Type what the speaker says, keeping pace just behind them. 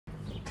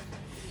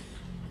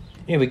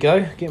Here we go,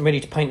 getting ready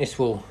to paint this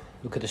wall.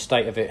 Look at the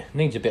state of it,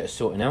 needs a bit of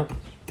sorting out.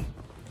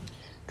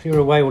 Clear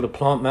away all the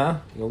plant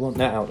matter, you'll want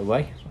that out of the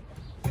way.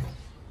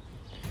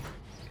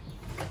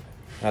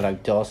 Hello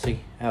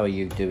Darcy, how are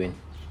you doing?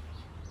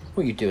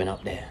 What are you doing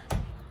up there?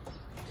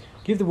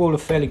 Give the wall a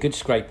fairly good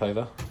scrape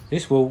over.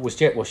 This wall was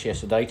jet washed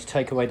yesterday to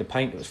take away the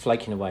paint that was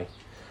flaking away.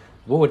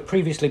 The wall had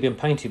previously been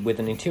painted with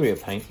an interior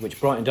paint which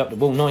brightened up the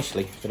wall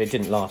nicely, but it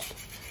didn't last.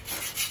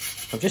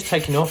 I'm just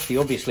taking off the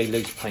obviously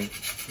loose paint.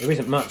 There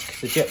isn't much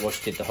because the jet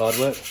wash did the hard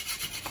work.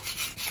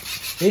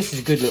 This is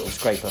a good little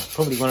scraper,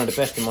 probably one of the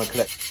best in my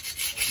collection.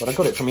 But I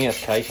got it from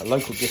ESK, a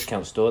local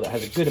discount store that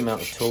has a good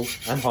amount of tools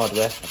and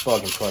hardware at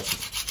bargain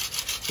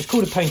prices. It's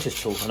called a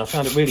painter's tool and I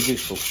found it really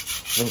useful.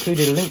 I've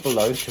included a link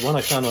below to one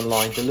I found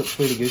online that looks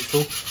really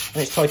useful,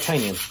 and it's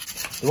titanium.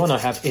 The one I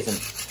have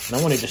isn't, and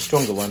I wanted a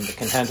stronger one that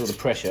can handle the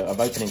pressure of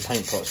opening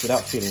paint pots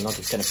without feeling like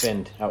it's going to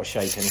bend out of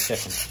shape any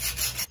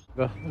second.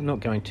 But I'm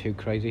not going too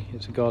crazy,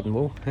 it's a garden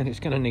wall and it's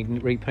going to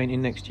need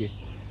repainting next year.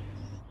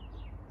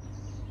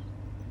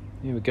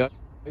 Here we go,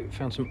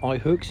 found some eye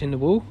hooks in the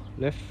wall,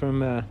 left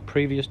from a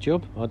previous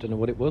job. I don't know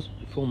what it was,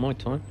 before my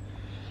time.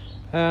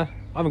 I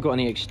haven't got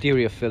any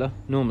exterior filler,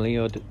 normally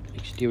I'd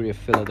exterior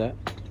filler that,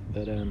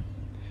 but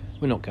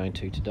we're not going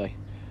to today.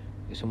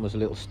 This one was a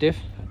little stiff,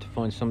 had to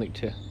find something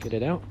to get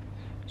it out.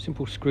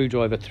 Simple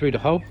screwdriver through the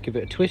hole, give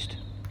it a twist,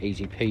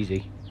 easy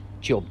peasy,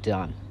 job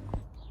done.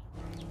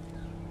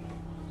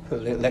 Put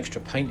a little extra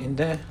paint in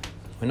there.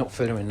 We're not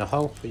filling the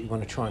hole, but you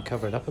want to try and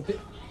cover it up a bit.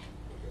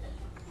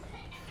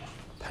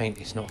 Paint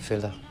is not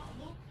filler.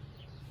 I'm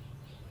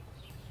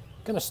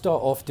going to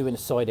start off doing the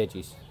side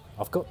edges.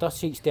 I've got dust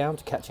sheets down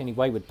to catch any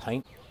wayward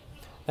paint.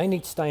 They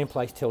need to stay in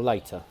place till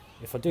later.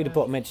 If I do the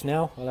bottom edge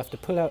now, I'll have to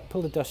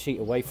pull the dust sheet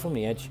away from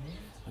the edge,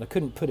 and I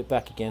couldn't put it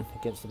back again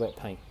against the wet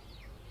paint.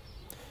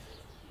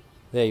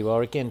 There you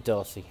are again,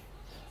 Darcy.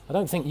 I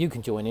don't think you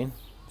can join in.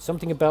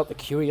 Something about the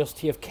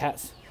curiosity of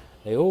cats.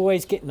 They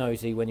always get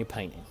nosy when you're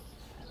painting,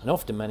 and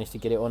often manage to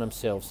get it on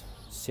themselves.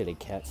 Silly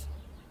cats.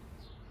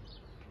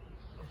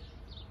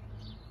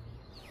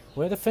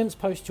 Where the fence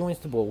post joins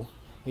the wall,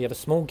 we have a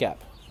small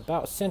gap,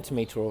 about 1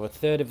 centimetre or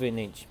 1/3 of an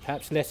inch,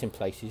 perhaps less in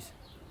places.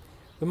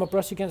 With my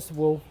brush against the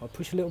wall, I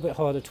push a little bit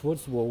harder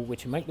towards the wall,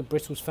 which will make the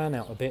bristles fan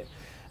out a bit,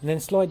 and then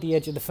slide the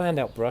edge of the fanned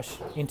out brush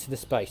into the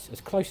space, as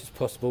close as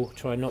possible,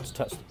 trying not to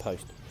touch the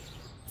post.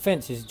 The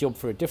fence is a job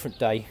for a different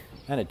day,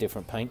 and a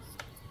different paint.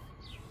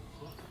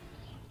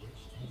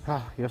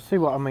 You'll see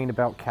what I mean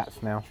about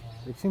cats now.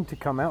 They seem to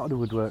come out of the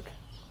woodwork.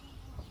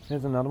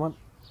 There's another one.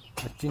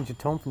 That's Ginger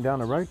Tom from down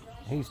the road.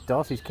 He's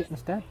Darcy's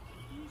kitten's dad.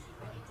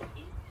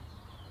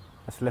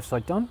 That's the left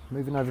side done.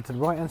 Moving over to the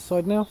right hand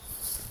side now.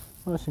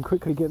 Nice and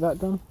quickly get that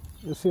done.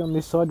 You'll see on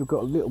this side we've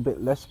got a little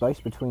bit less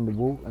space between the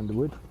wall and the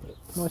wood.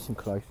 Nice and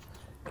close.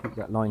 Keep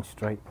that line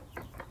straight.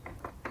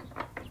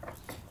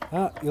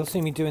 You'll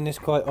see me doing this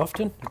quite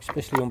often,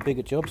 especially on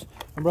bigger jobs.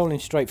 I'm rolling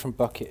straight from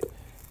bucket.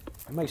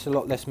 It makes a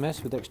lot less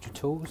mess with extra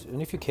tools,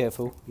 and if you're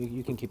careful,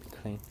 you can keep it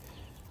clean.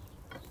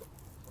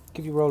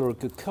 Give your roller a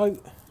good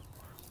coat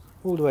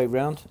all the way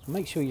around.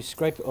 Make sure you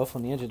scrape it off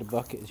on the edge of the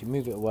bucket as you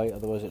move it away,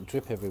 otherwise it'll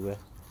drip everywhere.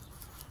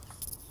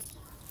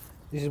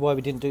 This is why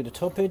we didn't do the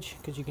top edge,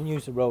 because you can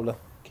use the roller.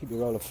 Keep your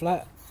roller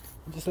flat,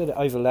 and just let it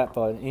overlap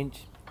by 1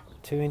 inch,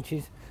 2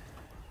 inches,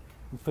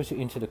 and push it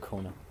into the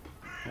corner.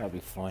 That'll be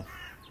fine.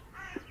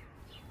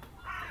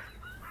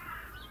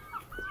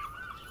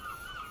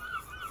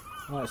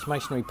 Right, it's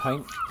masonry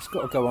paint. It's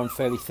got to go on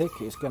fairly thick.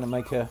 It's going to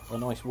make a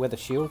nice weather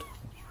shield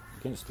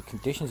against the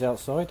conditions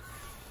outside.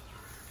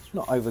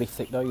 Not overly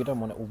thick though, you don't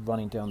want it all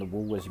running down the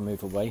wall as you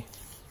move away.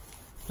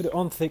 Put it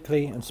on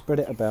thickly and spread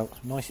it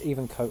about. Nice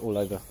even coat all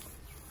over.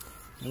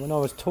 And when I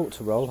was taught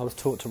to roll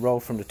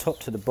from the top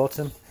to the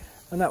bottom,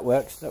 and that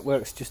works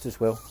just as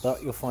well,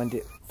 but you'll find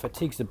it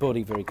fatigues the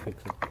body very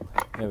quickly.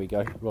 There we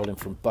go, rolling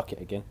from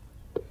bucket again.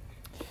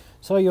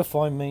 So you'll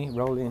find me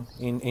rolling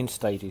in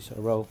stages. I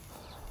roll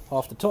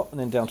half the top and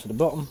then down to the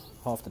bottom,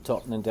 half the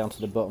top and then down to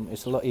the bottom.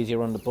 It's a lot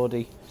easier on the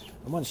body,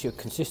 and once you're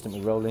consistent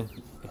with rolling,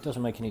 it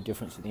doesn't make any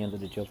difference at the end of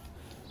the job.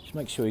 Just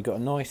make sure you've got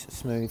a nice,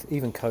 smooth,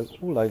 even coat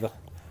all over,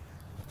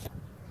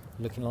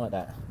 looking like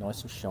that,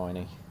 nice and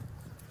shiny.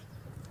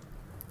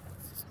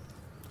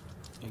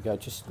 There you go,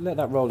 just let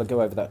that roller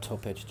go over that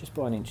top edge, just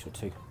by 1 inch or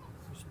 2.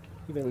 Just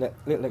give it a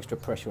little extra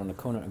pressure on the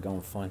corner and go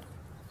on fine.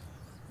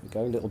 There we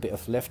go, a little bit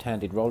of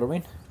left-handed roller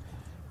in.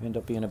 You end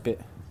up being a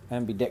bit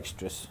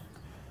ambidextrous.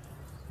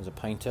 As a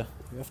painter,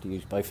 you have to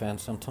use both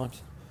hands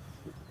sometimes.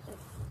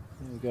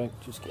 There we go,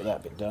 just get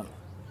that bit done.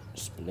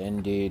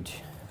 Splendid,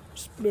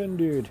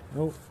 splendid.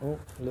 Oh, a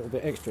little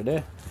bit extra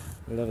there.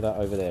 We'll have that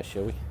over there,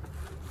 shall we?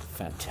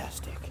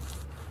 Fantastic.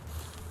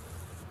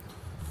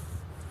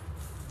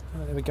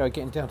 Right, there we go,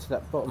 getting down to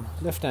that bottom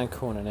left-hand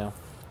corner now.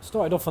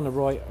 Started off on the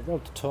right, I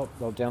rolled the top,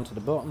 rolled down to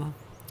the bottom.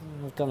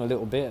 I've done a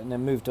little bit and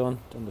then moved on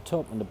the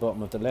top and the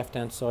bottom of the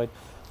left-hand side.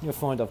 And you'll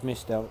find I've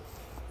missed out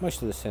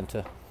most of the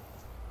centre.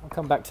 I'll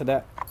come back to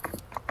that.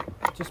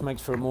 It just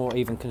makes for a more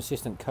even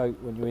consistent coat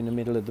when you're in the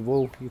middle of the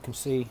wall. You can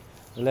see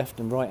the left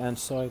and right hand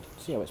side.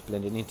 See how it's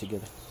blending in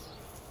together.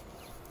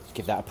 Just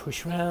give that a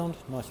push round,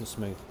 nice and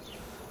smooth.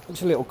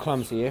 Looks a little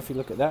clumsy here if you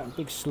look at that.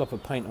 Big slop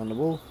of paint on the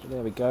wall, but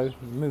there we go.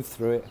 You move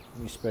through it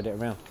and you spread it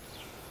around.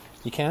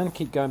 You can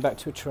keep going back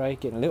to a tray,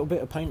 getting a little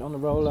bit of paint on the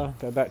roller,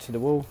 go back to the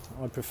wall.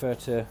 I prefer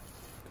to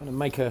kind of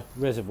make a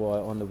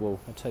reservoir on the wall.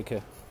 I take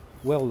a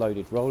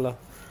well-loaded roller,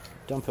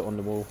 dump it on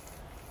the wall,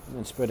 and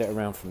then spread it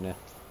around from there.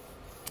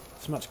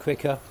 It's much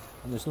quicker,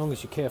 and as long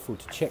as you're careful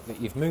to check that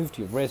you've moved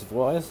your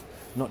reservoirs,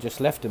 not just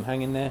left them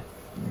hanging there,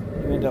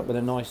 you end up with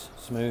a nice,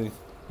 smooth,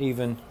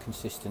 even,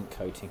 consistent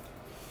coating.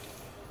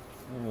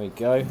 There we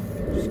go.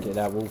 Just get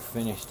that wall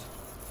finished.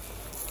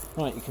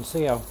 Right, you can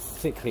see how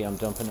thickly I'm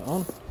dumping it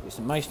on. It's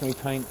a masonry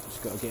paint. It's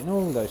got to get in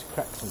all those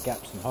cracks and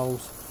gaps and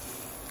holes,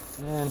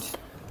 and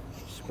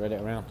spread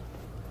it around.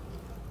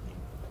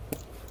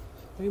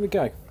 Here we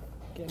go.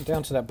 Getting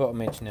down to that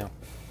bottom edge now.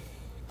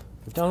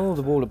 We've done all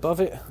the wall above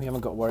it. We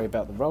haven't got to worry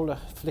about the roller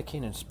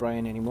flicking and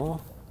spraying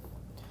anymore.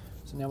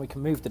 So now we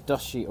can move the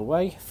dust sheet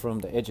away from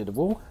the edge of the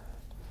wall,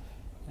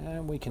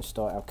 and we can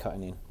start our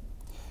cutting in.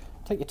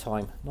 Take your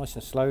time, nice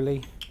and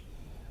slowly.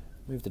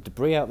 Move the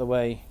debris out of the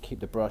way,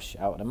 keep the brush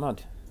out of the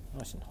mud,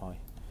 nice and high.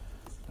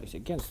 Place it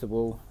against the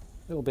wall,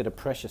 a little bit of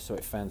pressure so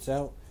it fans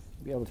out.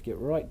 You'll be able to get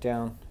right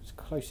down as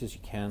close as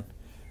you can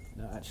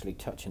without actually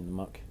touching the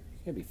muck.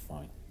 You'll be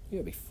fine,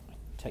 you'll be fine.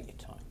 Take your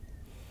time.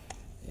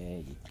 There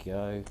you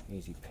go,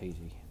 easy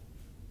peasy.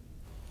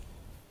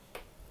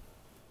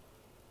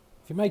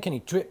 If you make any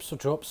drips or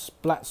drops,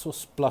 splats or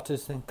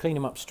splutters, then clean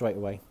them up straight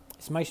away.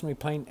 It's masonry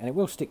paint and it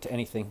will stick to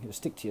anything. It will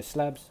stick to your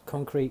slabs,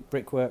 concrete,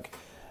 brickwork.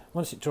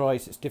 Once it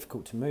dries, it's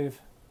difficult to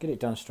move. Get it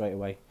done straight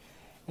away.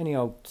 Any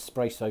old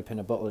spray soap in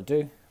a bottle will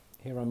do.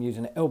 Here I'm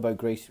using elbow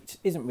grease, which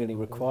isn't really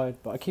required,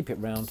 but I keep it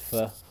round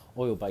for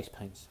oil-based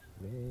paints.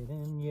 Red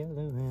and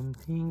yellow and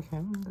pink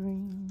and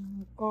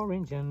green,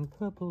 orange and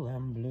purple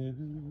and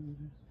blue.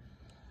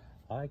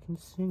 I can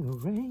sing a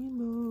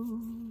rainbow,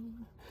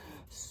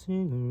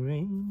 sing a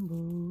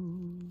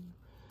rainbow,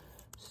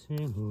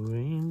 sing a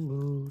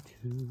rainbow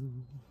too.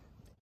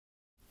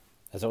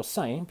 As I was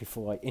saying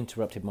before I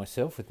interrupted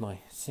myself with my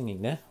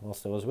singing there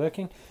whilst I was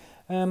working,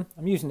 I'm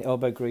using the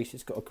elbow grease.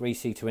 It's got a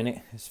grease heater in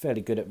it. It's fairly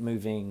good at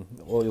moving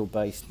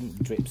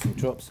oil-based drips and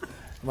drops.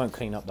 It won't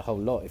clean up the whole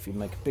lot. If you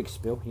make a big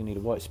spill, you need a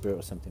white spirit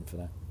or something for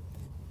that.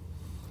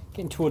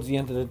 Getting towards the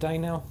end of the day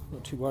now.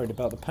 Not too worried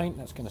about the paint.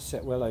 That's going to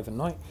set well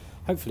overnight.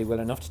 Hopefully well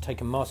enough to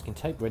take a masking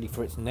tape ready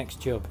for its next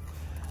job.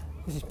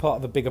 This is part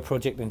of a bigger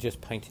project than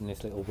just painting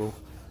this little wall.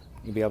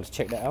 You'll be able to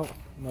check that out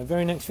in my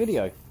very next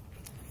video.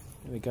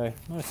 There we go,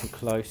 nice and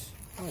close,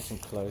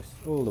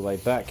 all the way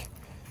back.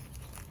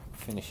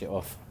 Finish it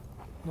off.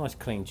 Nice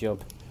clean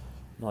job,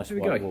 nice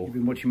white wall. You've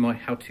been watching my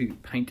how to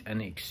paint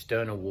an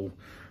external wall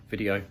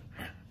video.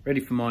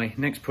 Ready for my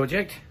next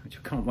project, which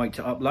I can't wait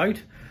to upload.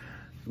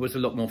 It was a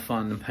lot more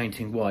fun than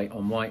painting white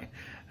on white.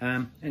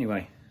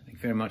 Anyway, thank you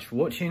very much for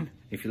watching.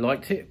 If you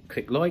liked it,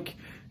 click like.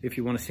 If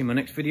you want to see my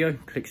next video,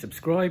 click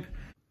subscribe.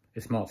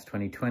 It's March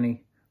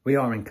 2020. We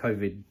are in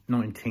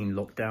COVID-19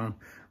 lockdown.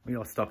 We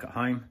are stuck at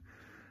home.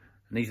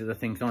 And these are the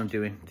things I'm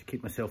doing to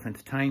keep myself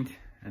entertained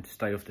and to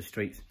stay off the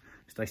streets.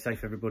 Stay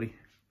safe, everybody.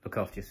 Look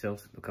after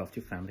yourselves. Look after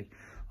your family.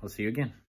 I'll see you again.